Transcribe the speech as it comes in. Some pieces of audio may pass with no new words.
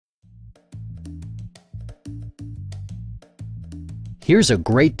Here's a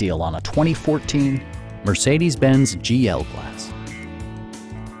great deal on a 2014 Mercedes-Benz GL-Class.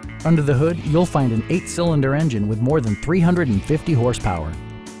 Under the hood, you'll find an 8-cylinder engine with more than 350 horsepower,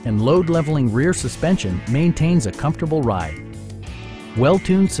 and load-leveling rear suspension maintains a comfortable ride.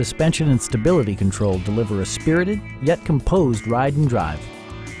 Well-tuned suspension and stability control deliver a spirited yet composed ride and drive.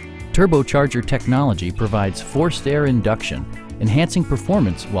 Turbocharger technology provides forced air induction, enhancing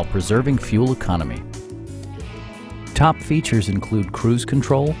performance while preserving fuel economy. Top features include cruise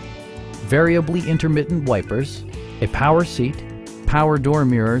control, variably intermittent wipers, a power seat, power door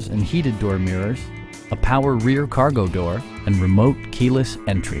mirrors and heated door mirrors, a power rear cargo door, and remote keyless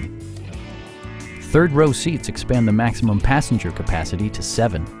entry. Third-row seats expand the maximum passenger capacity to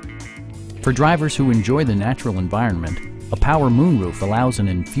 7. For drivers who enjoy the natural environment, a power moonroof allows an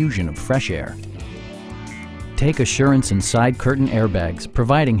infusion of fresh air. Take assurance in side curtain airbags,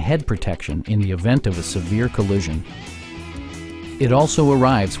 providing head protection in the event of a severe collision. It also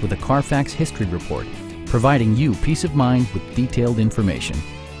arrives with a Carfax history report, providing you peace of mind with detailed information.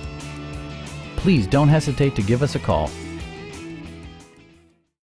 Please don't hesitate to give us a call.